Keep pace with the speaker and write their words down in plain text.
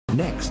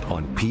Next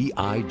on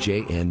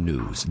PIJN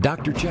News,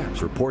 Dr.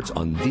 Chaps reports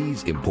on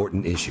these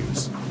important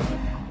issues.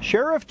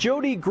 Sheriff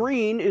Jody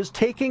Greene is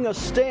taking a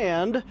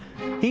stand.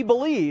 He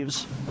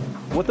believes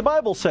what the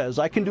Bible says,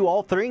 I can do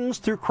all things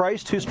through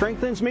Christ who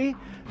strengthens me.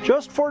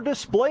 Just for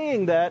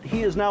displaying that,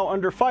 he is now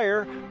under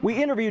fire.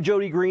 We interview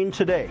Jody Greene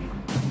today.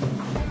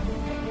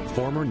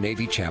 Former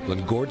Navy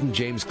chaplain Gordon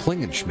James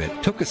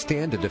Klingenschmitt took a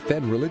stand to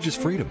defend religious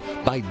freedom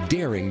by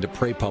daring to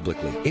pray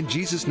publicly in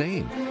Jesus'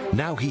 name.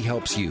 Now he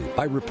helps you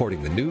by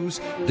reporting the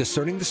news,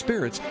 discerning the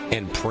spirits,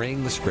 and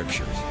praying the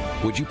scriptures.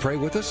 Would you pray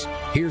with us?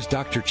 Here's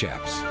Dr.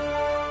 Chaps.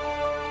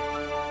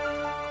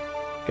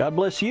 God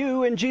bless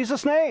you in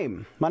Jesus'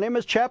 name. My name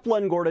is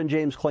Chaplain Gordon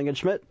James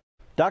Klingenschmitt,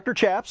 Dr.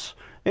 Chaps,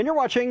 and you're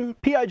watching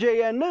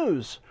PIJN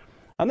News.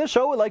 On this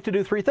show, we like to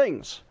do three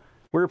things.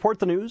 We report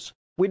the news,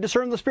 we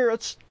discern the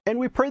spirits, and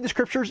we pray the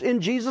scriptures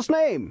in Jesus'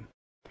 name.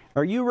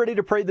 Are you ready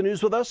to pray the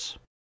news with us?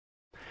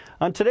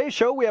 On today's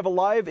show, we have a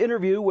live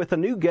interview with a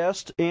new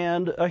guest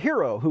and a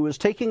hero who is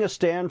taking a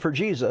stand for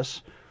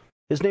Jesus.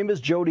 His name is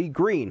Jody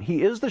Greene.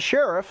 He is the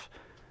sheriff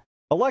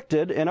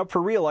elected and up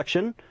for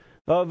re-election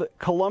of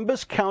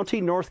Columbus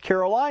County, North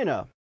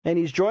Carolina. And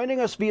he's joining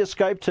us via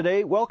Skype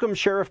today. Welcome,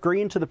 Sheriff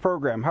Greene, to the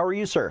program. How are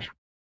you, sir?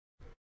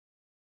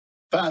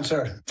 Fine,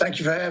 sir. Thank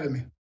you for having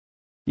me.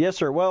 Yes,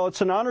 sir. Well,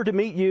 it's an honor to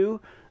meet you.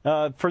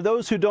 For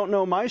those who don't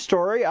know my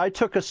story, I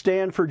took a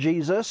stand for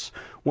Jesus.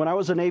 When I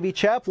was a Navy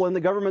chaplain, the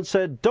government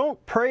said,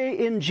 don't pray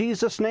in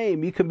Jesus'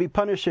 name. You can be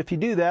punished if you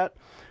do that.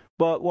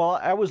 But, well,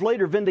 I was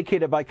later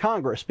vindicated by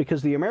Congress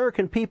because the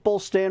American people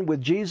stand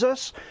with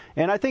Jesus,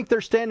 and I think they're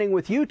standing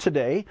with you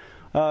today.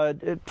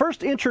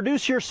 First,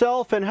 introduce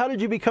yourself, and how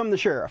did you become the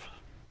sheriff?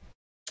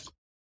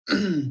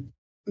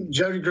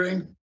 Jody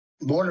Greene,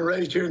 born and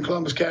raised here in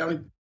Columbus County.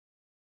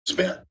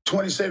 Spent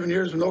 27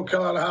 years with North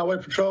Carolina Highway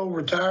Patrol,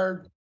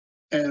 retired,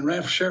 and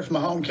ran for sheriff in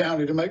my home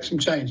county to make some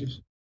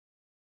changes.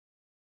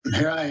 And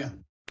here I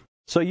am.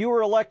 So you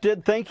were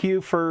elected. Thank you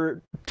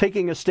for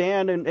taking a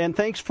stand, and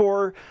thanks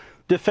for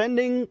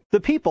defending the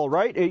people,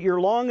 right?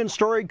 Your long and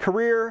storied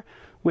career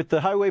with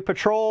the Highway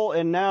Patrol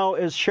and now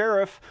as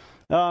sheriff.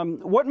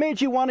 What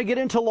made you want to get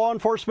into law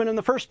enforcement in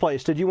the first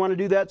place? Did you want to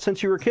do that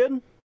since you were a kid?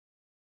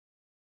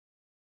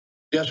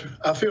 Yes, sir.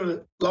 I feel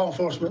that law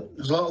enforcement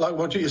is a lot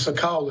like it's a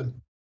calling.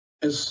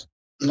 It's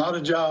not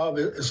a job,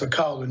 it's a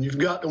calling. You've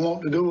got to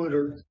want to do it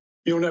or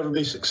you'll never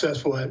be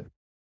successful at it.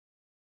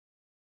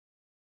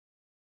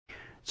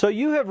 So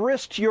you have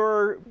risked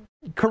your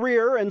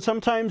career and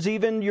sometimes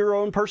even your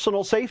own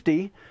personal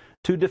safety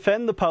to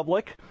defend the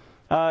public,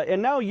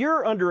 and now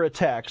you're under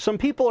attack. Some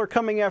people are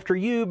coming after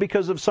you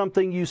because of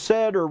something you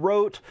said or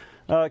wrote.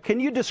 Can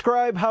you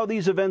describe how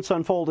these events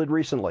unfolded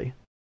recently?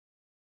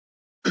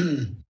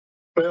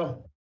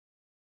 Well,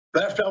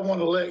 after I won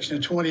the election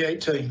in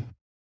 2018,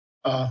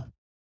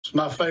 it's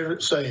my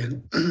favorite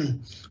saying,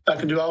 I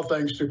can do all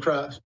things through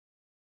Christ,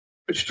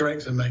 which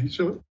strengthens me.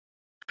 So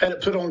I had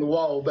it put on the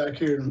wall back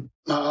here in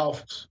my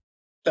office,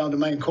 down the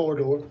main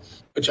corridor,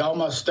 which all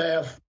my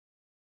staff,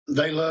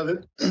 they love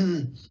it.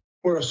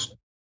 We're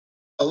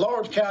a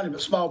large county, but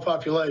small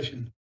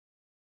population.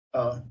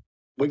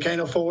 We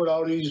can't afford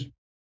all these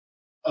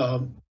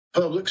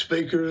public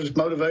speakers,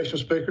 motivational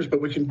speakers,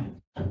 but we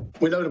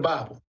know the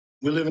Bible.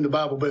 We live in the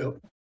Bible Belt.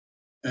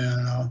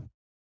 And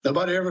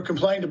nobody ever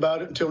complained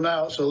about it until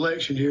now. It's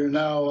election year.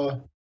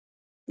 Now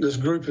this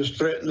group is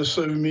threatening to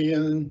sue me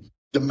and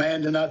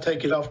demanding I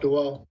take it off the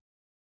wall.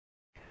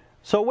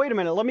 So wait a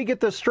minute. Let me get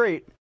this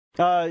straight.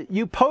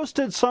 You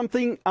posted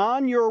something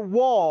on your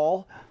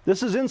wall.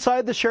 This is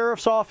inside the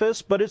sheriff's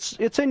office, but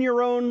it's in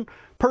your own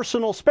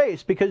personal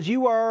space because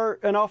you are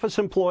an office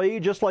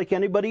employee just like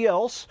anybody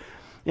else.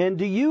 And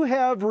do you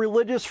have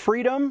religious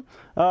freedom,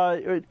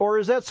 or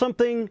is that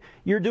something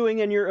you're doing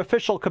in your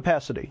official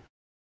capacity?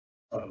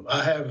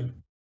 I have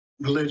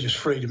religious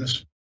freedom.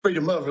 It's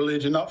freedom of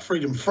religion, not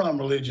freedom from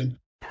religion.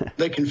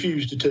 They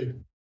confuse the two.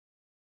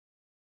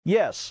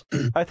 Yes,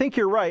 I think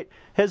you're right.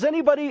 Has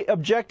anybody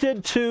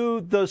objected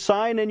to the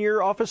sign in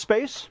your office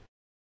space?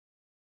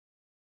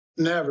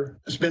 Never.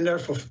 It's been there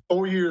for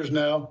 4 years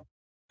now,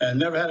 and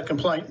never had a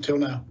complaint until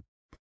now.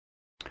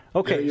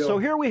 Okay, so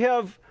here we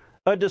have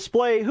a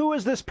display. Who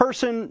is this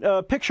person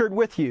pictured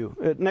with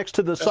you next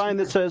to the sign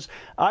that says,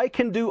 I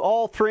can do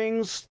all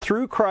things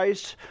through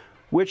Christ,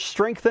 which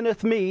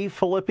strengtheneth me,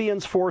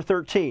 Philippians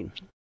 4:13.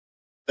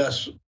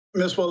 That's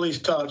Miss Wallis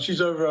Todd.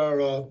 She's over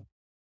our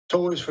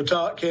Toys for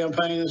Tot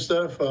campaign and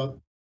stuff.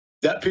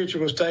 That picture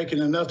was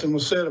taken and nothing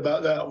was said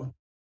about that one.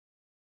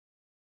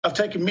 I've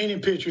taken many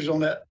pictures on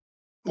that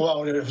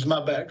wall there. It was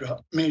my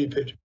backdrop. Many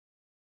pictures.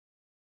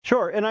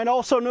 Sure, and I'd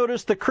also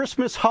noticed the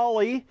Christmas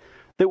holly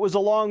that was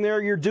along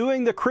there. You're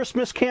doing the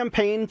Christmas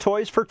campaign,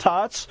 Toys for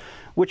Tots,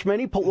 which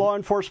many law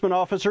enforcement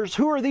officers.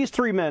 Who are these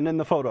three men in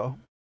the photo?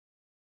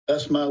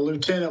 That's my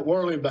Lieutenant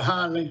Worley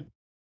behind me.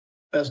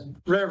 That's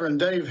Reverend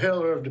Dave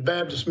Heller of the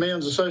Baptist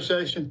Men's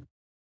Association.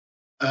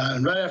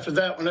 And right after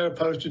that, when they were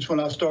posted, when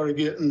I started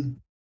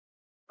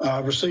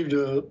received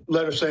a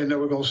letter saying they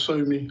were going to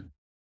sue me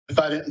if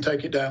I didn't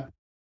take it down.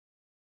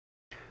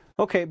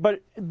 Okay,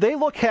 but they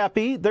look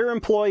happy, they're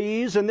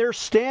employees, and they're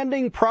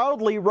standing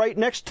proudly right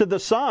next to the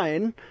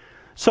sign.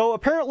 So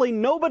apparently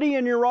nobody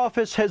in your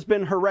office has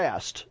been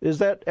harassed. Is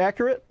that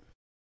accurate?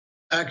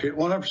 Accurate,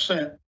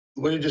 100%.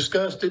 We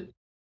discussed it.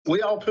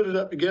 We all put it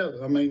up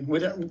together. I mean, we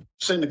didn't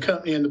send the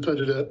company in to put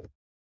it up.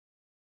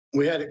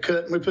 We had it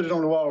cut and we put it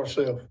on the wall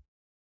ourselves.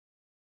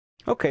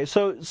 Okay,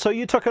 so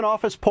you took an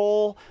office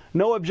poll,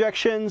 no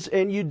objections,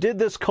 and you did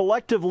this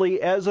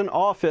collectively as an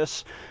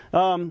office.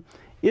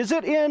 Is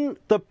it in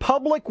the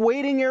public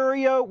waiting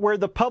area where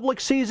the public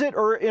sees it,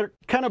 or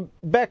kind of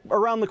back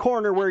around the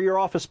corner where your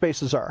office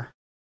spaces are?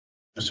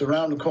 It's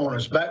around the corner.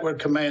 It's back where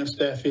command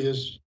staff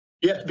is.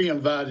 You have to be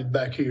invited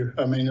back here.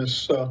 I mean,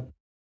 it's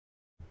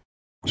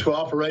where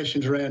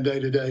operations ran day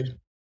to day.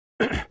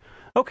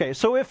 Okay,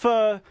 so if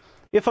a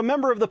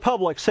member of the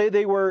public, say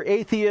they were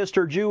atheist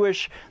or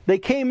Jewish, they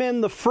came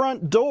in the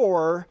front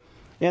door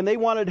and they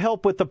wanted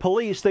help with the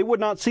police, they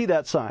would not see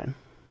that sign.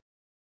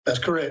 That's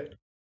correct.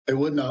 They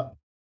would not.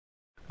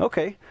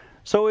 Okay.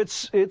 So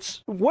it's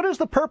what is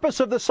the purpose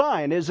of the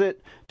sign? Is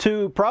it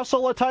to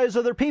proselytize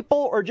other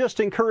people or just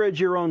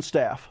encourage your own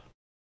staff?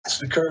 It's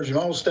to encourage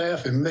your own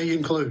staff and me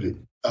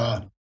included.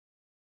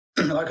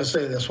 Like I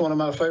said, that's one of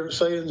my favorite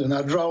sayings, and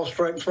I draw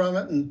strength from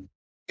it, and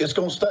it's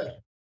going to stay.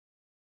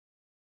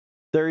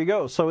 There you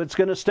go. So it's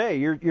going to stay.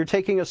 You're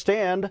taking a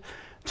stand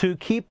to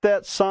keep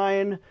that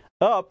sign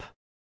up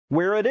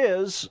where it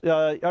is,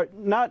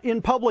 not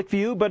in public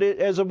view, but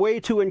as a way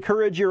to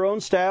encourage your own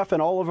staff,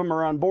 and all of them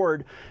are on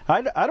board.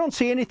 I don't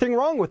see anything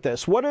wrong with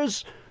this. Who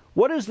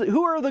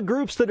are the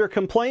groups that are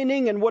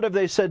complaining, and what have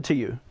they said to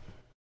you?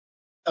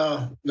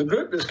 The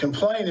group that's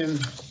complaining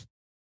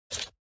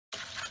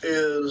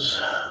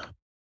is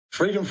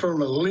Freedom from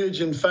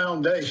Religion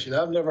Foundation.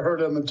 I've never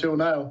heard of them until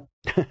now.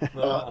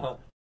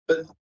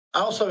 But I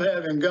also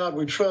have In God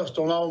We Trust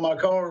on all my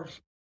cars,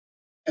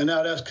 and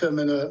now that's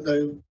coming up.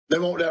 They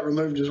want that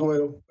removed as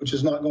well, which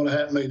is not going to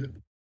happen either.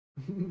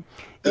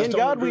 In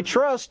God We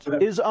Trust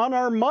is on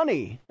our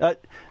money.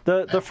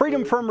 The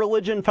Freedom from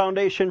Religion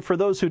Foundation, for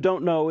those who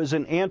don't know, is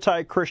an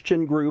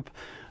anti-Christian group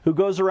who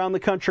goes around the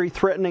country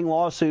threatening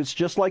lawsuits,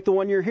 just like the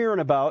one you're hearing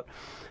about.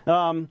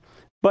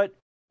 But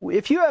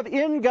if you have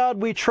In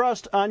God We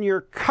Trust on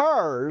your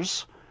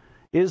cars,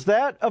 is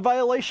that a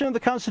violation of the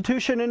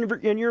Constitution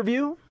in your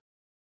view?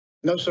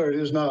 No, sir, it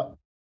is not.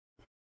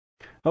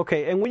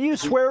 Okay, and when you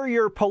swear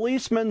your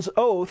policeman's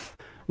oath,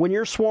 when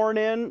you're sworn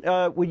in,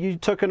 when you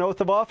took an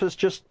oath of office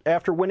just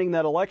after winning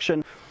that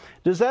election,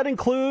 does that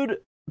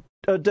include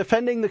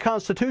defending the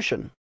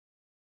Constitution?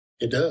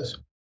 It does.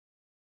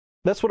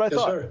 That's what I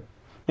thought. Sir.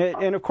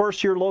 And of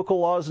course, your local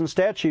laws and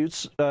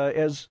statutes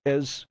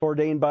as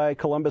ordained by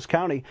Columbus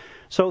County.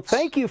 So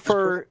thank you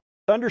for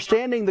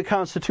understanding the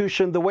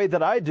Constitution the way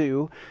that I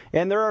do.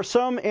 And there are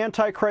some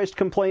Antichrist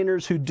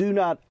complainers who do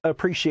not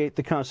appreciate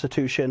the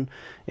Constitution.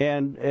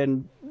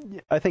 And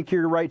I think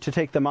you're right to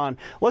take them on.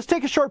 Let's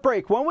take a short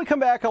break. When we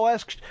come back, I'll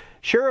ask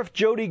Sheriff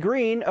Jody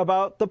Greene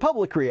about the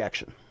public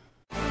reaction.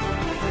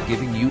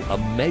 Giving you a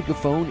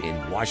megaphone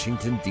in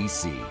Washington,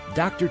 D.C.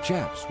 Dr.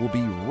 Chaps will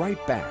be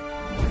right back.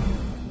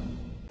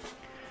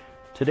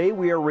 Today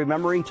we are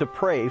remembering to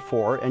pray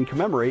for and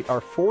commemorate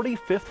our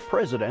 45th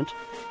president,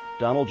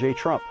 Donald J.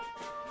 Trump,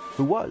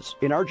 who was,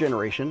 in our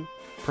generation,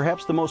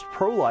 perhaps the most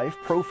pro-life,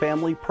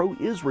 pro-family,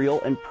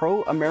 pro-Israel, and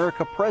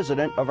pro-America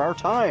president of our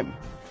time.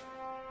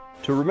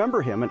 To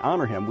remember him and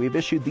honor him, we've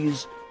issued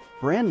these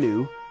brand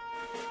new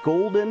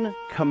golden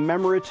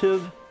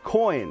commemorative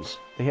coins.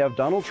 They have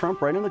Donald Trump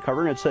right on the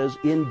cover, and it says,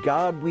 "In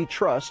God We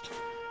Trust,"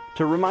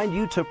 to remind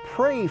you to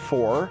pray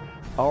for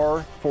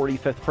our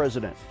 45th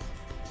president.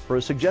 For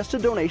a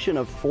suggested donation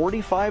of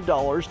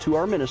 $45 to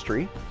our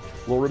ministry,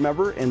 we'll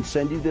remember and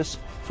send you this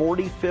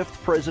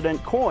 45th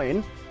president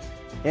coin.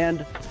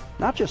 And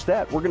not just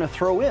that, we're going to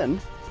throw in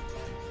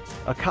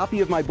a copy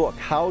of my book,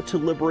 How to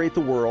Liberate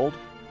the World,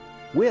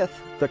 with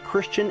the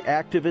Christian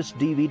Activist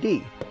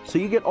DVD. So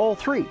you get all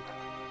three.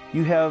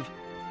 You have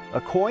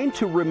a coin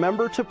to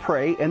remember to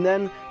pray, and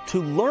then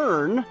to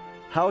learn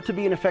how to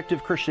be an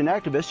effective Christian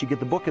activist, you get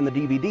the book and the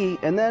DVD,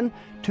 and then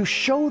to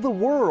show the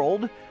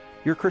world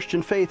your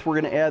Christian faith, we're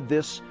going to add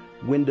this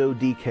window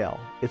decal.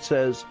 It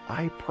says,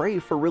 "I pray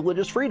for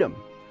religious freedom."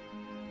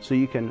 So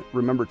you can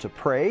remember to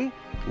pray,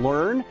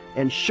 learn,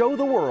 and show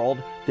the world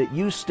that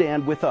you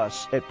stand with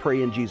us at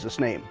Pray in Jesus'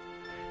 Name.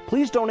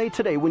 Please donate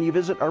today when you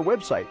visit our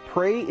website,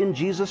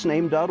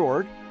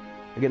 prayinjesusname.org.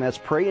 Again, that's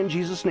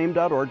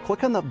prayinjesusname.org.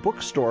 Click on the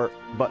bookstore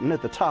button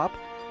at the top,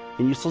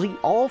 and you see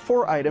all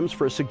 4 items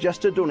for a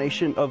suggested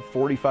donation of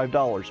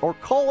 $45. Or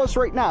call us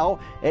right now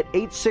at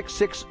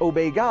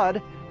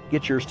 866-OBEY-GOD.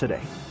 Get yours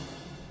today.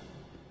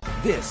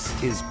 This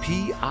is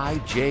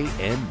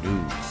PIJN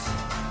News.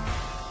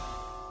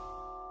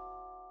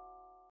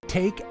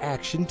 Take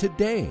action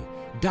today.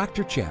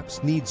 Dr.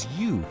 Chaps needs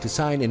you to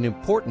sign an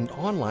important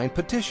online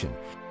petition.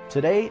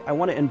 Today, I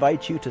want to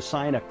invite you to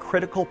sign a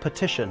critical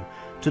petition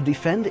to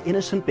defend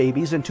innocent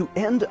babies and to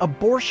end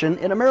abortion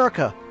in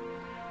America.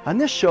 On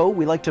this show,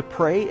 we like to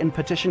pray and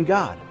petition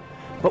God.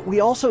 But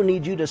we also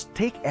need you to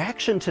take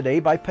action today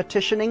by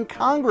petitioning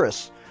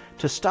Congress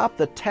to stop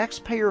the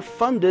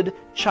taxpayer-funded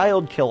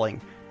child killing,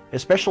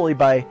 especially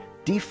by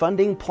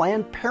defunding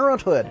Planned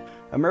Parenthood,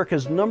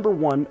 America's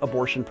 #1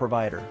 abortion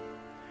provider.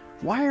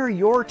 Why are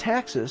your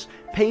taxes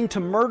paying to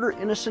murder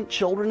innocent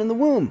children in the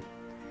womb?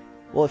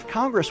 Well, if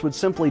Congress would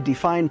simply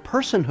define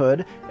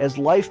personhood as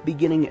life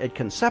beginning at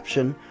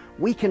conception,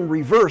 we can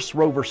reverse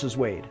Roe v.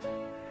 Wade.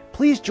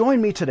 Please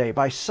join me today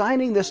by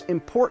signing this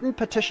important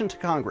petition to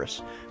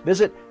Congress.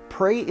 Visit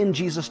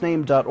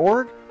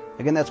prayinjesusname.org.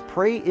 Again, that's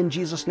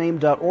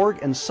prayinjesusname.org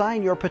and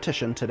sign your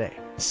petition today.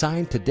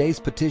 Sign today's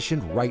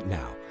petition right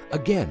now.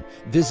 Again,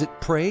 visit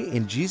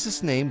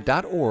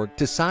prayinjesusname.org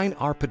to sign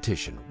our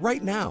petition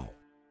right now.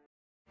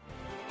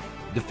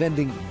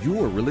 Defending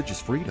your religious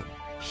freedom.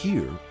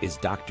 Here is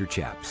Dr.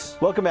 Chaps.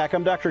 Welcome back.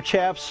 I'm Dr.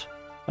 Chaps.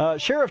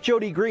 Sheriff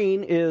Jody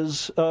Greene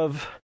is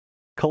of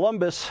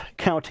Columbus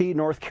County,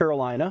 North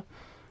Carolina,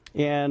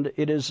 and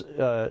it is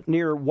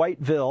near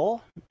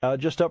Whiteville,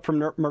 just up from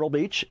Myrtle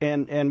Beach.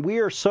 And we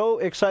are so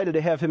excited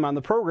to have him on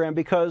the program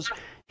because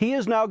he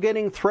is now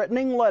getting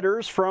threatening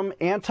letters from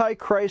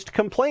Antichrist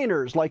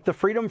complainers like the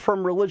Freedom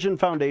from Religion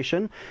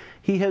Foundation.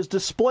 He has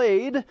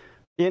displayed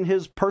in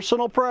his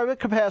personal private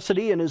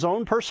capacity in his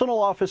own personal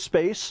office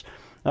space,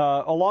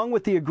 along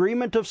with the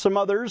agreement of some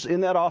others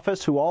in that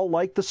office who all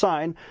like the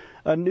sign,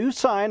 a new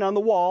sign on the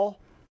wall,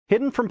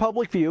 hidden from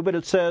public view, but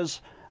it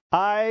says,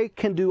 "I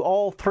can do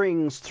all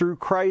things through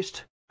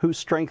Christ who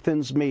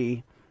strengthens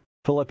me,"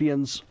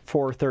 Philippians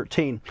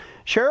 4:13.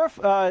 Sheriff,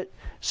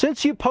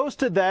 since you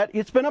posted that,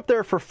 it's been up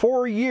there for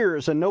 4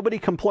 years and nobody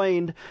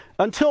complained.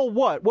 Until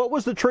what? What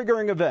was the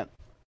triggering event?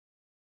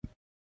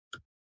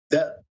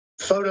 That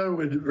photo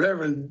with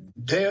Reverend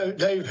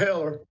Dave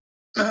Heller,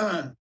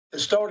 it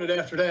started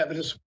after that, but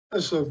it's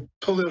a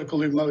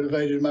politically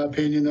motivated, in my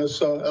opinion. It's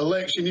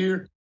election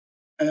year,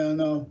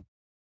 and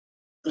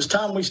it's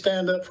time we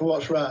stand up for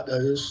what's right.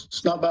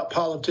 It's not about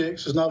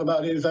politics. It's not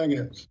about anything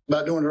else. It's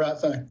about doing the right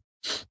thing.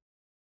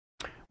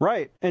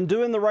 Right. And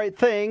doing the right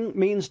thing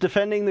means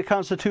defending the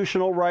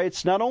constitutional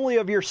rights, not only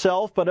of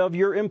yourself, but of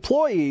your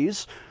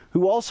employees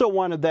who also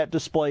wanted that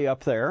display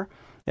up there,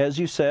 as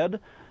you said.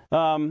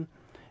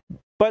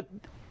 But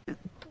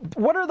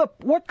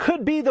what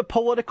could be the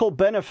political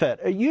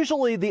benefit?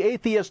 Usually the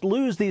atheists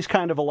lose these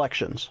kind of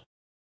elections.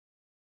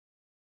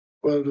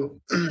 Well,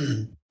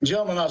 the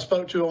gentleman I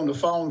spoke to on the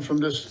phone from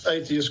this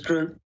atheist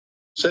group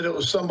said it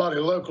was somebody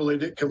locally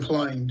that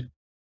complained.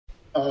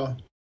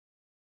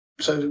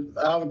 So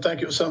I would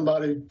think it was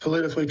somebody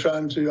politically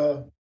trying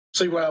to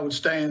see where I would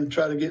stand,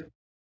 try to get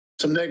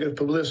some negative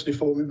publicity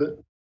for me, but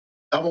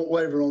I won't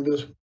waver on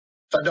this.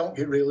 If I don't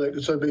get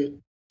reelected, so be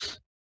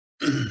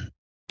it.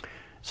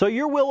 So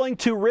you're willing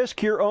to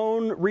risk your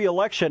own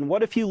reelection.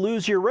 What if you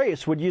lose your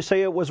race? Would you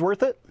say it was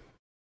worth it?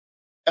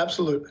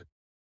 Absolutely.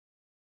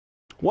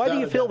 Why do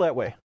you feel that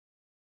way?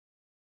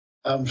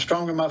 I'm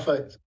strong in my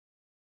faith.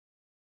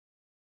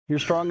 You're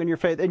strong in your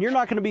faith. And you're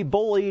not going to be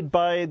bullied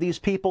by these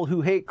people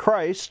who hate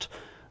Christ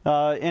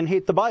and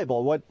hate the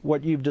Bible,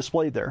 what you've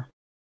displayed there.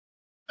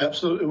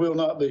 Absolutely will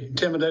not be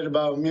intimidated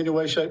by them in any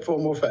way, shape,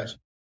 form, or fashion.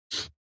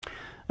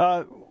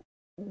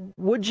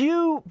 Would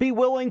you be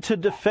willing to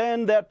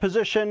defend that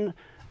position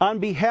on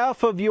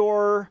behalf of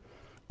your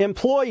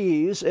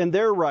employees and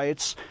their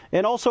rights,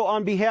 and also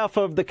on behalf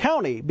of the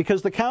county?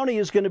 Because the county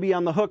is going to be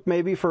on the hook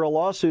maybe for a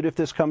lawsuit if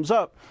this comes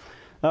up.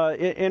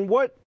 And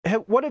what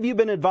have you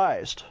been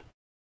advised?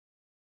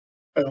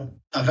 Well,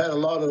 I've had a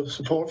lot of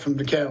support from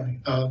the county.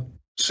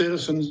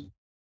 Citizens,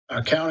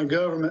 our county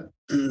government,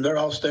 they're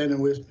all standing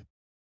with me.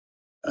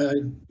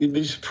 You'd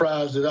be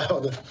surprised at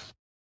all the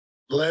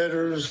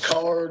letters,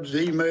 cards,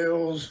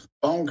 emails,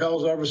 phone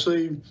calls I've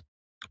received,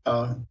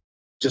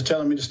 just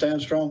telling me to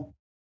stand strong.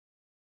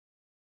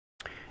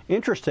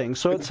 Interesting.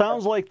 So it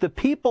sounds like the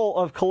people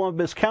of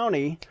Columbus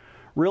County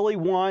really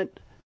want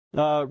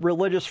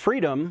religious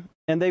freedom,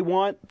 and they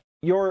want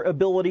your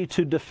ability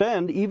to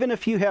defend, even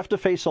if you have to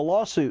face a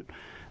lawsuit.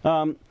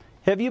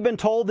 Have you been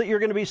told that you're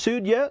going to be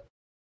sued yet?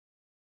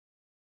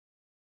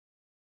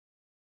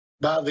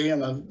 By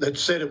them, they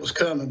said it was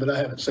coming, but I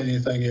haven't seen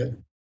anything yet.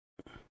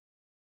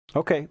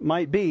 Okay,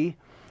 might be.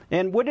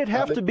 And would it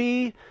have to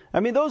be,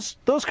 I mean,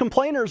 those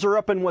complainers are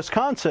up in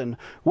Wisconsin.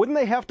 Wouldn't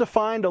they have to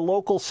find a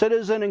local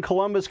citizen in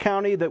Columbus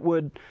County that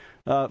would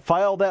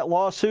file that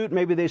lawsuit?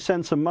 Maybe they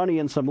send some money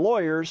and some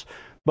lawyers.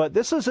 But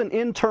this is an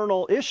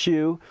internal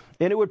issue,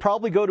 and it would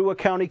probably go to a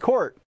county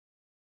court.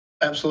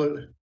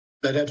 Absolutely.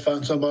 They'd have to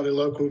find somebody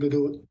local to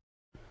do it.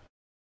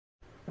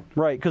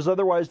 Right, because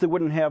otherwise they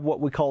wouldn't have what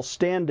we call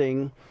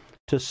standing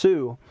to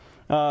sue.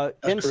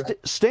 And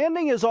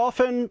standing is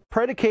often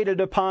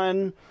predicated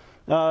upon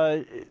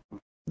not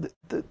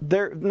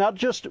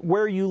just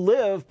where you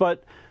live,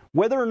 but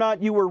whether or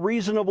not you were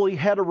reasonably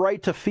had a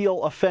right to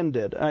feel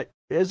offended,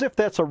 as if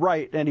that's a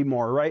right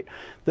anymore, right?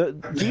 Do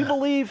you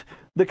believe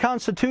the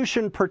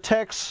Constitution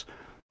protects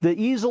the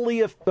easily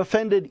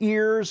offended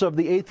ears of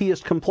the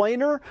atheist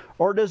complainer,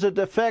 or does it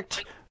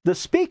affect the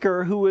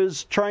speaker who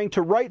is trying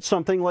to write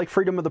something like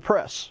freedom of the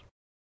press?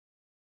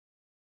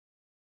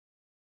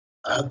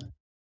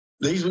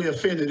 The easily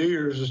offended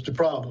ears is the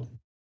problem.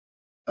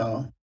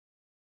 I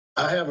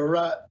have a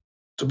right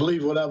to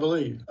believe what I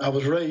believe. I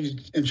was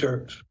raised in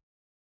church.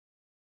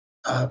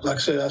 Like I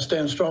said, I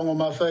stand strong on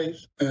my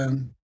faith,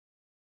 and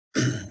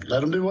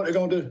let them do what they're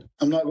going to do.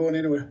 I'm not going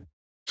anywhere.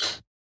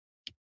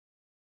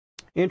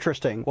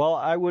 Interesting. Well,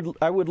 I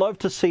would love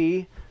to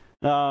see,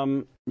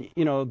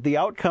 the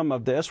outcome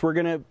of this. We're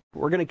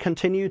gonna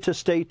continue to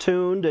stay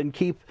tuned and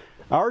keep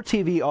our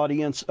TV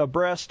audience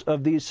abreast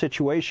of these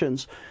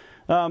situations.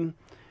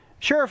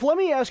 Sheriff, let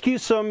me ask you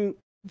some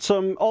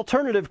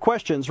alternative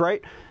questions.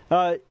 Right?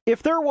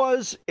 If there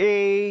was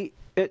a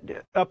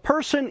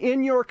person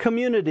in your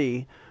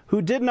community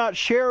who did not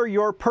share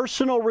your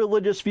personal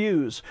religious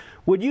views,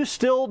 would you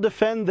still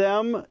defend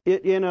them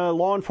in a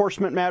law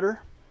enforcement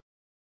matter?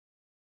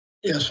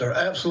 Yes, sir,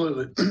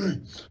 absolutely.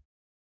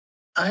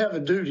 I have a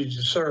duty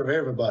to serve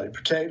everybody,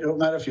 protect. It don't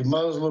matter if you're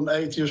Muslim,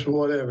 atheist, or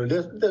whatever.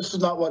 This is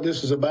not what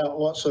this is about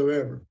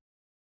whatsoever.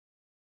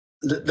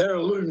 They're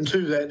alluding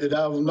to that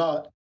I will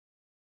not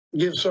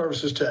give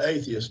services to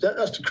atheists.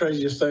 That's the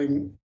craziest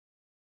thing.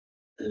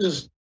 It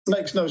just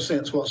makes no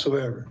sense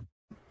whatsoever.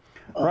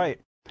 Right.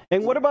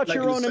 And what about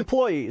your own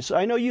employees?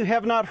 I know you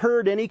have not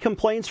heard any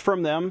complaints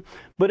from them,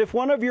 but if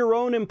one of your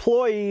own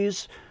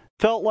employees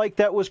felt like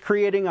that was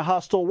creating a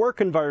hostile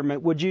work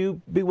environment, would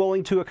you be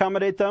willing to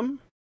accommodate them?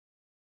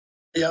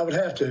 Yeah, I would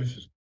have to have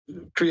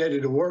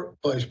created a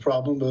workplace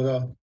problem, but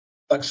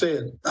like I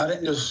said, I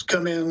didn't just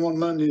come in one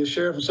Monday to the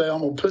sheriff and say, I'm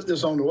going to put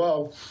this on the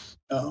wall.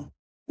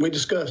 We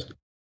discussed it.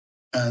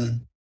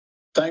 And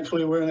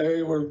thankfully, we're in an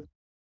area where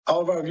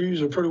all of our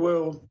views are pretty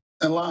well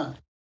in line.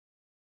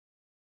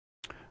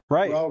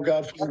 Right. We're all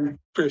God-fearing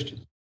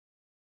Christians.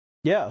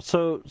 Yeah,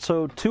 so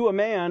to a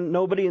man,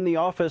 nobody in the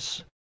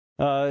office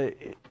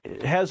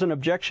has an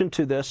objection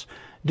to this.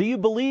 Do you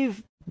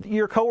believe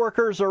your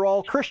coworkers are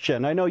all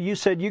Christian? I know you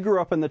said you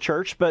grew up in the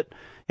church, but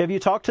have you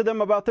talked to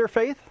them about their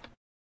faith?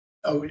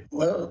 Oh,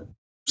 well,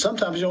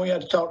 sometimes you don't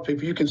have to talk to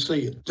people. You can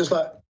see it. Just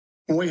like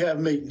when we have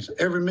meetings.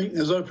 Every meeting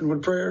is open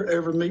with prayer.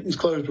 Every meeting is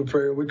closed with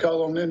prayer. We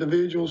call on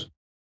individuals,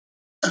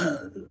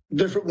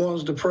 different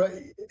ones to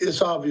pray.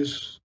 It's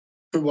obvious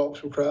who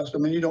walks with Christ. I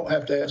mean, you don't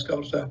have to ask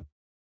all the time.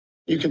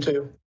 You can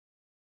tell.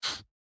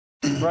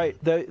 Right.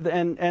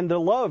 And the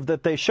love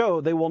that they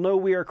show, they will know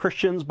we are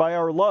Christians by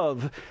our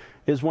love,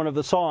 is one of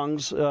the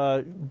songs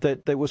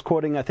that was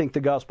quoting, I think,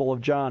 the Gospel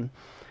of John.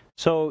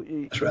 So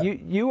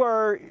right. you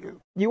are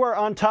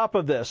on top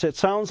of this. It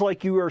sounds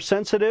like you are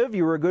sensitive.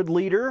 You're a good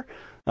leader.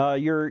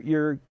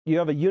 You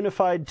have a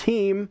unified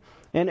team,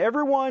 and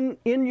everyone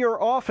in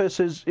your office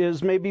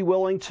is maybe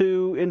willing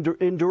to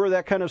endure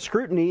that kind of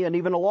scrutiny and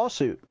even a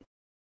lawsuit.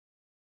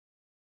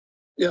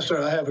 Yes,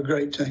 sir. I have a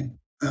great team.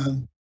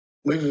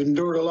 We've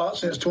endured a lot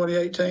since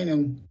 2018,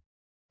 and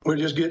we're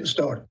just getting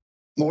started.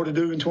 More to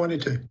do in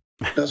 22.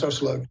 That's our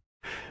slogan.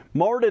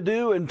 More to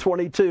do in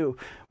 22.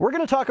 We're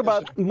going to talk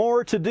about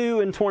more to do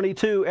in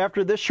 22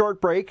 after this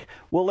short break.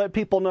 We'll let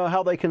people know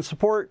how they can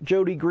support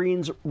Jody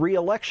Greene's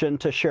re-election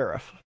to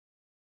sheriff.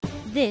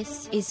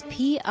 This is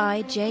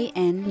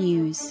PIJN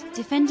News,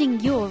 defending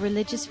your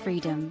religious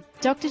freedom.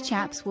 Dr.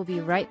 Chaps will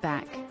be right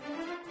back.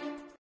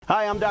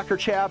 Hi, I'm Dr.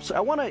 Chaps. I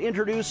want to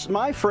introduce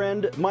my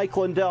friend Mike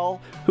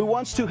Lindell, who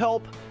wants to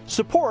help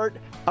support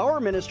our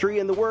ministry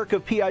in the work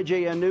of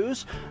PIJN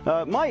News.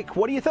 Mike,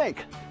 what do you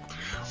think?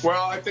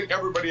 Well, I think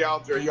everybody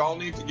out there, y'all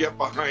need to get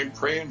behind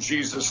Pray in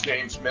Jesus'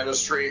 Name's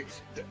ministry.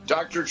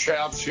 Dr.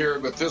 Chaps here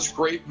with this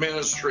great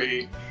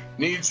ministry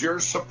needs your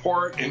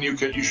support, and you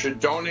should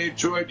donate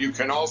to it. You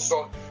can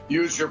also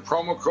use your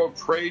promo code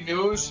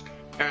PRAYNEWS,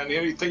 and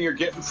anything you're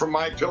getting from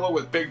MyPillow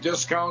with big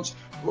discounts,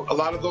 a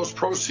lot of those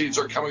proceeds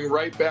are coming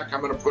right back.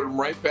 I'm going to put them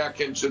right back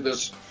into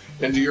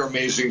your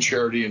amazing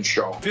charity and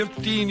show.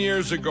 15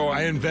 years ago,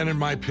 I invented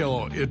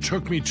MyPillow. It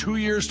took me 2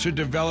 years to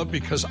develop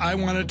because I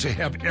wanted to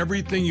have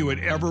everything you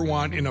would ever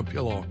want in a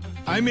pillow.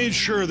 I made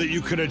sure that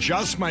you could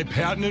adjust my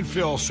patented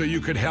fill so you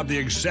could have the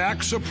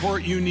exact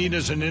support you need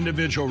as an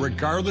individual,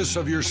 regardless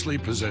of your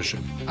sleep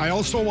position. I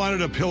also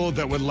wanted a pillow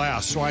that would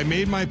last, so I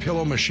made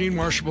MyPillow machine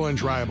washable and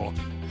dryable.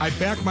 I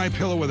back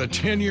MyPillow with a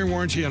 10-year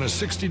warranty and a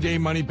 60-day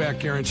money-back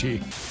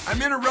guarantee. I'm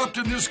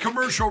interrupting this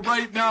commercial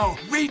right now.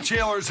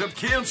 Retailers have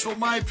canceled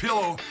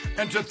MyPillow,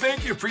 and to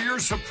thank you for your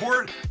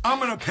support, I'm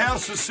going to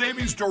pass the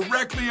savings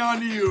directly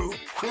on to you.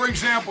 For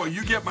example,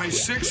 you get my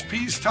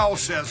 6-piece towel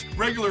sets,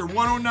 regular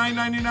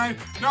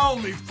 $109.99, now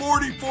only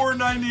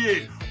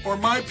 $44.98. Or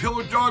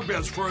MyPillow dog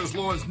beds for as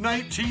low as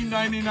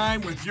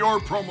 $19.99 with your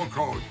promo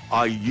code.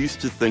 I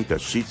used to think that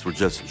sheets were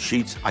just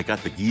sheets. I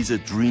got the Giza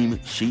Dream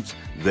sheets.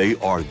 They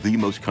are the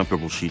most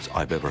comfortable sheets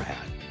I've ever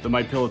had. The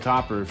MyPillow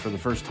topper, for the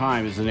first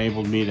time, has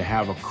enabled me to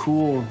have a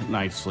cool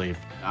night's sleep.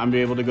 I'm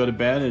able to go to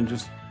bed and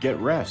just get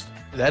rest.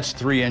 That's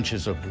 3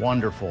 inches of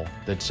wonderful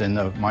that's in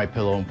the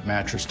MyPillow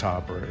mattress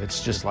topper.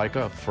 It's just like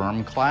a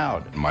firm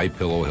cloud.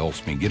 MyPillow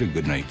helps me get a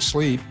good night's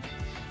sleep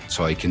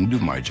so I can do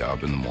my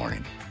job in the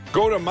morning.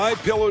 Go to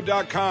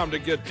MyPillow.com to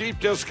get deep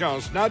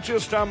discounts, not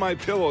just on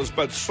MyPillows,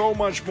 but so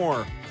much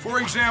more. For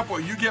example,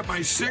 you get my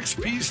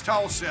 6-piece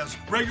towel sets,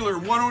 regular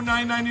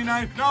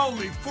 $109.99, now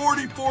only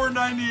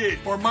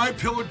 $44.98. Or my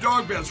pillow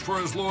dog beds for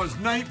as low as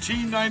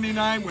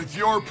 $19.99 with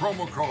your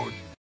promo code.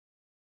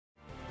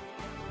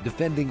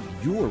 Defending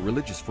your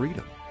religious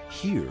freedom.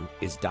 Here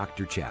is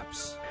Dr.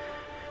 Chaps.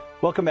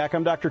 Welcome back.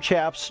 I'm Dr.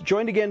 Chaps,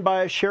 joined again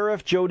by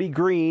Sheriff Jody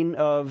Greene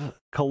of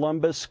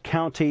Columbus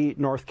County,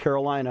 North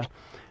Carolina.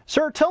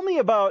 Sir, tell me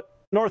about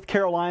North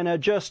Carolina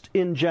just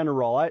in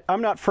general.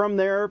 I'm not from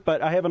there,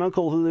 but I have an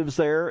uncle who lives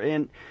there,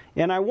 and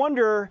I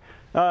wonder,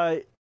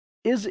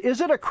 is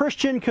it a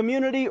Christian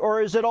community,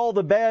 or is it all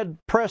the bad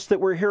press that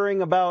we're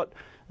hearing about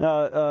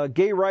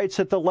gay rights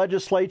at the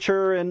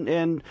legislature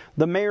and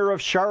the mayor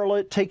of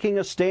Charlotte taking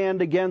a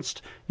stand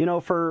against,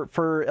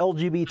 for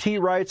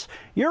LGBT rights?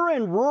 You're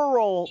in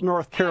rural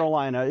North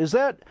Carolina. Is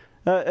that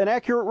an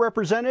accurate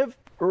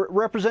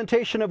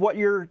representation of what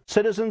your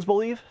citizens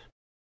believe?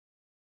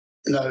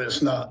 No,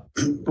 it's not.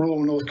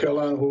 Rural North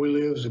Carolina, where we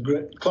live,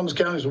 Columbus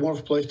County is a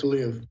wonderful place to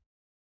live.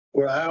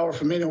 We're an hour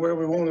from anywhere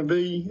we want to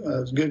be.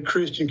 It's a good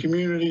Christian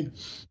community.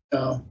 It's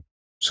a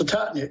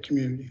tight-knit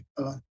community.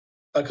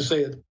 Like I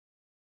said,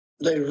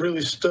 they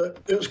really stuck.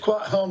 It was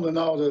quite humbling,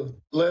 all the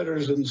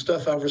letters and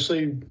stuff I've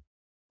received.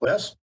 Well,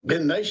 that's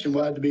been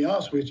nationwide, to be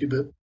honest with you,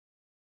 but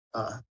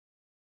I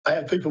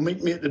have people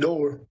meet me at the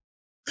door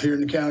here in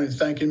the county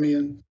thanking me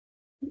and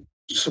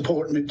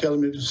supporting me,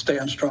 telling me to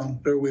stand strong.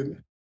 They're with me.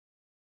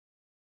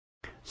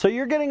 So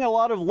you're getting a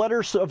lot of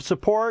letters of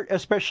support,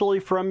 especially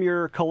from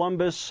your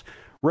Columbus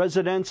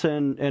residents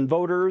and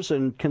voters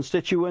and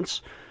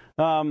constituents.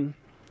 I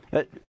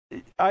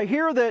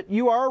hear that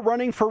you are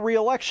running for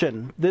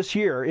re-election this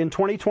year in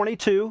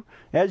 2022.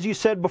 As you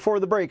said before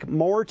the break,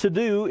 more to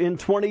do in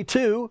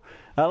 22.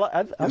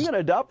 I'm going to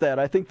adopt that.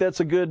 I think that's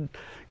a good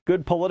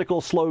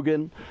political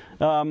slogan.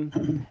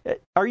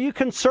 Are you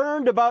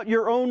concerned about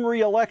your own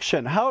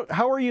re-election? How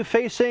are you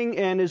facing,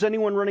 and is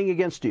anyone running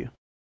against you?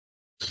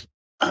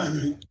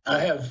 I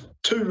have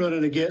two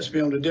running against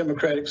me on the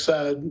Democratic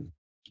side.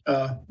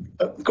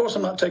 Of course,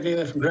 I'm not taking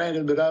anything for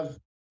granted, but I've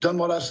done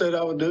what I said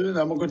I would do, and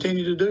I'm going to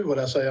continue to do what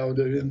I say I will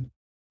do,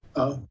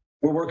 and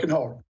we're working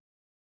hard.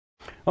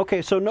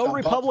 Okay, so no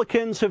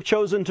Republicans have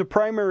chosen to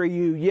primary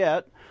you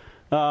yet.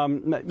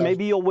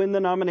 Maybe you'll win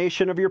the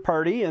nomination of your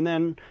party and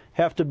then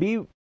have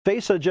to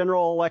face a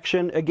general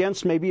election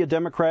against maybe a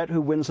Democrat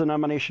who wins the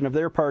nomination of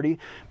their party.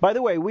 By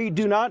the way, we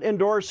do not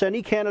endorse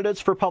any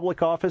candidates for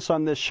public office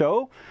on this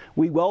show.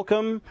 We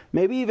welcome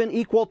maybe even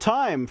equal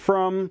time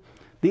from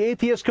the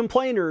atheist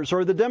complainers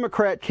or the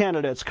Democrat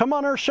candidates. Come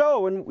on our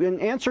show and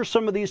answer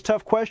some of these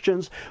tough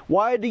questions.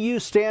 Why do you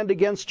stand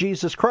against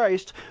Jesus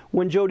Christ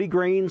when Jody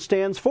Greene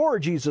stands for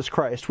Jesus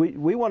Christ?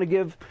 We want to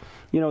give,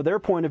 their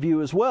point of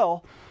view as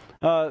well.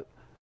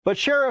 But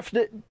Sheriff,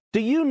 do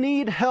you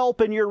need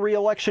help in your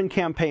re-election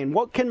campaign?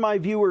 What can my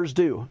viewers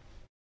do?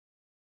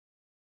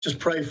 Just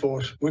pray for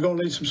us. We're going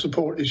to need some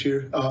support this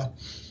year. Like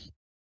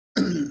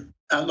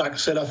I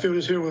said, I feel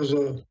this here was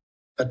a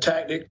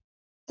tactic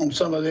on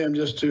some of them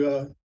just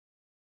to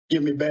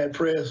give me bad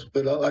press.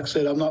 But like I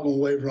said, I'm not going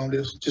to waver on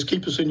this. Just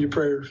keep us in your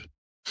prayers.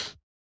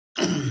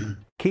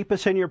 Keep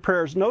us in your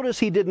prayers. Notice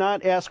he did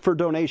not ask for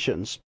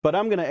donations, but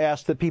I'm going to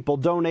ask that people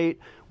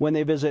donate when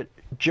they visit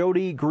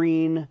Jody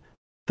Greene,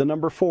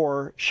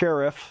 4,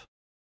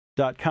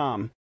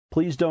 sheriff.com.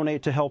 Please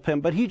donate to help him.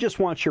 But he just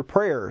wants your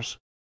prayers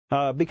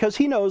because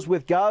he knows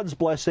with God's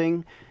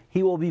blessing,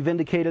 he will be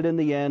vindicated in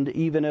the end,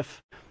 even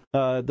if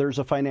there's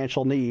a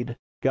financial need.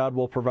 God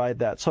will provide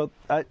that. So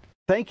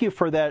thank you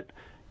for that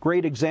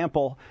great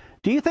example.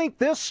 Do you think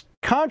this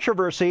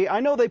controversy, I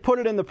know they put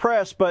it in the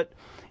press, but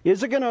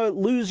is it going to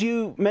lose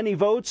you many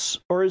votes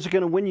or is it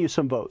going to win you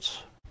some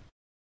votes?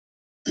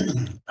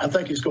 I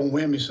think it's going to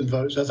win me some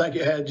votes. I think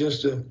it had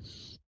just the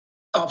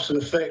opposite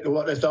effect of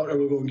what they thought they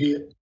were going to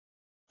get.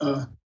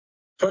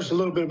 First, a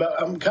little bit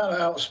about, I'm kind of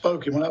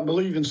outspoken. When I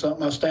believe in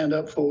something, I stand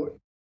up for it.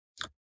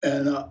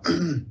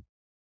 And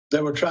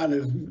they were trying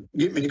to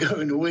get me to go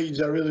in the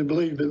weeds. I really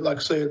believe it. Like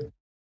I said,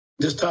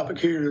 this topic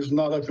here is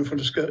not open for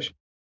discussion.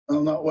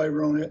 I'll not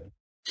waver on it.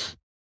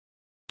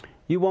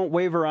 You won't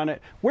waver on it.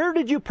 Where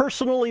did you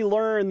personally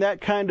learn that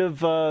kind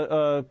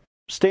of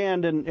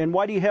stand, and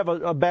why do you have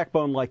a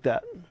backbone like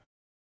that?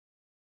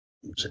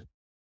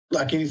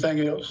 Like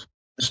anything else,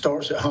 it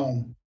starts at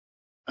home.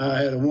 I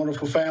had a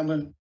wonderful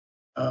family.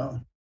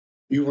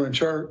 You were in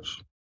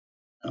church.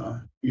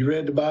 You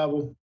read the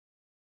Bible.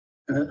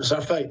 And it's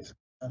our faith.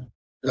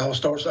 It all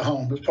starts at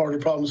home. It's part of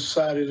the problem of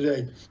society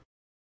today.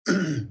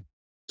 It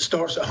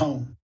starts at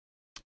home.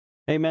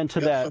 Amen to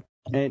that.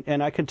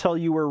 And I can tell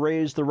you were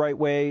raised the right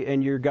way,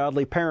 and your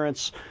godly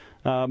parents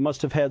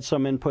must have had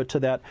some input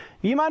to that.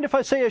 Do you mind if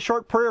I say a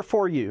short prayer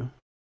for you?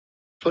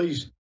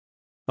 Please.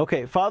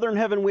 Okay. Father in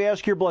heaven, we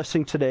ask your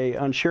blessing today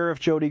on Sheriff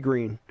Jody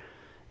Greene.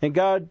 And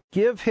God,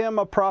 give him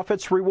a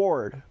prophet's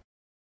reward.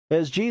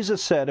 As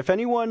Jesus said, if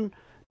anyone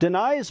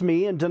denies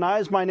me and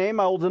denies my name,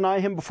 I will deny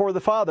him before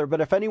the Father.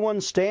 But if anyone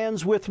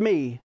stands with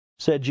me,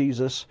 said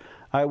Jesus,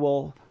 I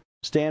will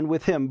stand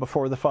with him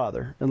before the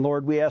Father. And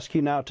Lord, we ask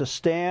you now to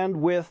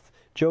stand with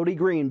Jody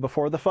Greene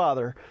before the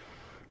Father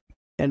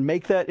and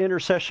make that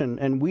intercession.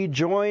 And we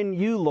join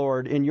you,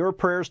 Lord, in your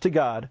prayers to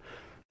God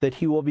that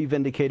he will be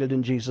vindicated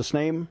in Jesus'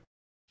 name.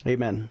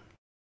 Amen.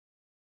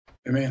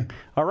 Amen.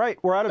 All right,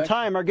 we're out of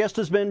time. Our guest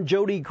has been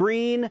Jody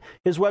Greene.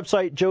 His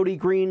website,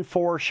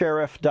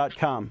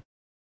 jodygreen4sheriff.com.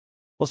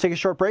 Let's take a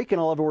short break,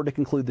 and I'll have a word to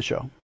conclude the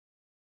show.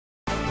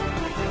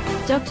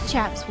 Dr.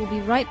 Chaps will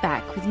be right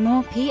back with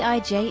more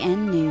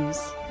PIJN news.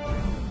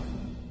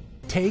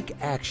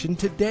 Take action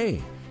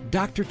today.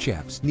 Dr.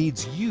 Chaps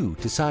needs you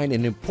to sign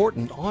an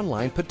important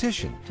online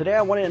petition. Today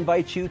I want to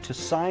invite you to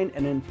sign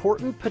an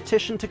important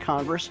petition to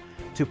Congress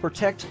to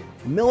protect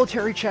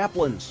military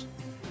chaplains,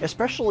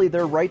 especially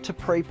their right to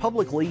pray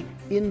publicly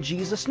in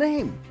Jesus'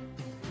 name.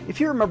 If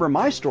you remember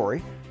my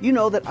story, you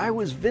know that I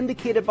was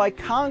vindicated by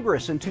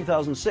Congress in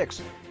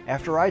 2006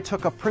 after I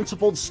took a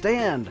principled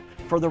stand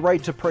for the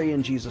right to pray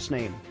in Jesus'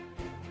 name.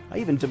 I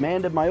even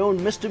demanded my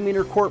own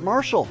misdemeanor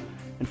court-martial,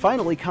 and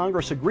finally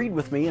Congress agreed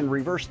with me and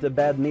reversed the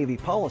bad Navy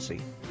policy.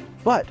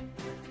 But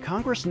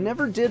Congress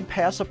never did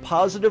pass a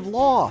positive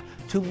law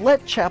to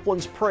let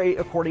chaplains pray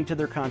according to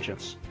their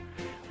conscience.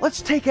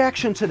 Let's take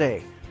action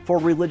today for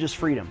religious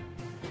freedom.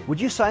 Would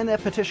you sign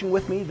that petition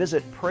with me?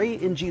 Visit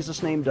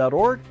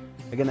prayinjesusname.org.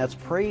 Again, that's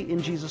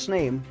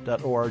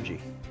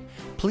prayinjesusname.org.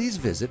 Please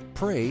visit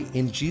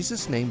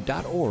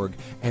prayinjesusname.org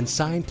and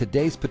sign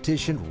today's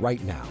petition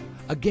right now.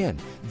 Again,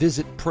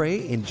 visit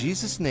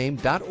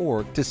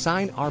prayinjesusname.org to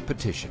sign our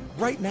petition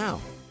right now.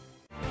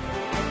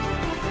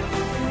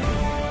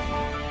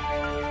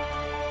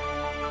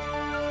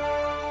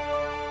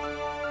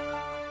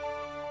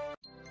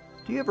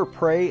 Do you ever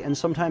pray and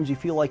sometimes you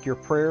feel like your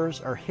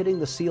prayers are hitting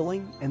the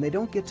ceiling and they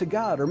don't get to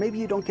God, or maybe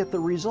you don't get the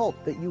result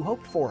that you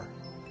hoped for?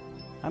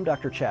 I'm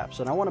Dr. Chaps,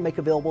 and I want to make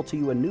available to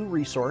you a new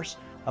resource,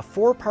 a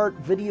 4-part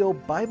video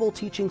Bible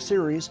teaching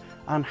series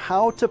on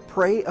how to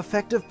pray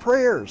effective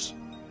prayers.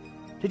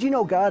 Did you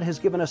know God has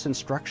given us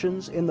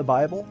instructions in the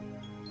Bible?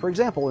 For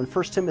example, in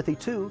 1 Timothy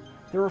 2,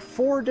 there are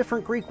 4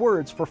 different Greek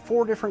words for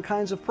 4 different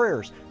kinds of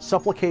prayers: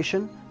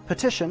 supplication,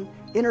 petition,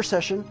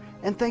 intercession,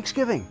 and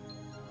thanksgiving.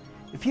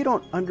 If you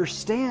don't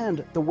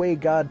understand the way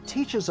God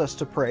teaches us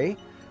to pray,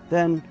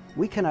 then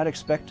we cannot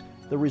expect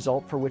the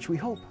result for which we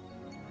hope.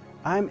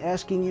 I'm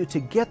asking you to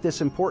get this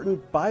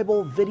important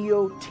Bible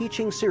video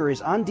teaching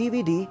series on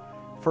DVD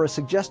for a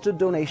suggested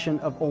donation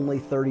of only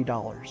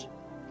 $30.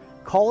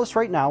 Call us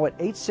right now at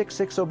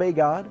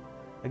 866-OBEY-GOD.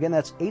 Again,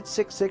 that's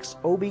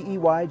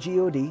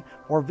 866-OBEY-GOD,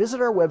 or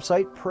visit our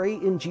website,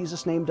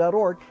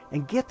 prayinjesusname.org,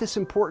 and get this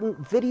important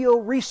video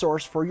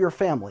resource for your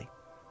family.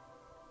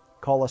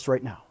 Call us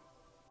right now.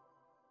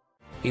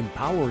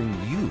 Empowering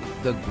you,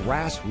 the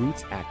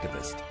grassroots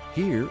activist.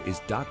 Here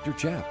is Dr.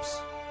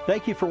 Chaps.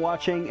 Thank you for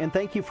watching, and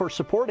thank you for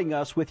supporting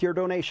us with your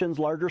donations,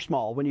 large or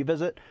small, when you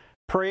visit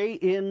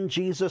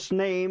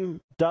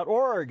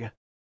prayinjesusname.org.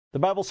 The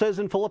Bible says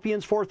in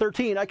Philippians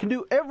 4:13, I can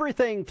do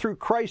everything through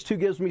Christ who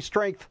gives me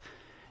strength.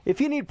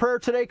 If you need prayer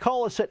today,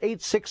 call us at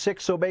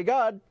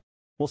 866-OBEY-GOD.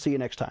 We'll see you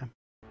next time.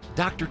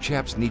 Dr.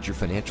 Chaps needs your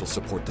financial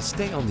support to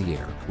stay on the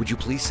air. Would you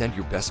please send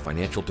your best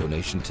financial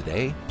donation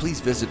today? Please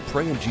visit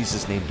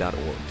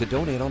prayinjesusname.org to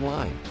donate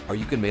online, or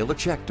you can mail a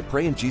check to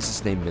Pray in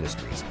Jesus' Name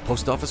Ministries,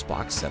 Post Office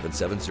Box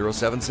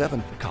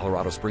 77077,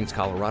 Colorado Springs,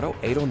 Colorado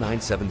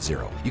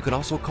 80970. You can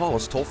also call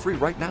us toll-free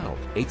right now,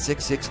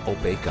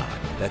 866-OBEY-GOD.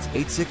 That's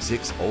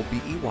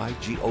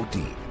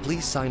 866-OBEY-GOD.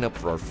 Please sign up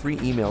for our free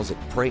emails at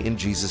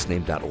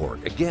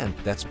prayinjesusname.org. Again,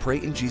 that's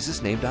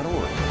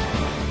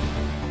prayinjesusname.org.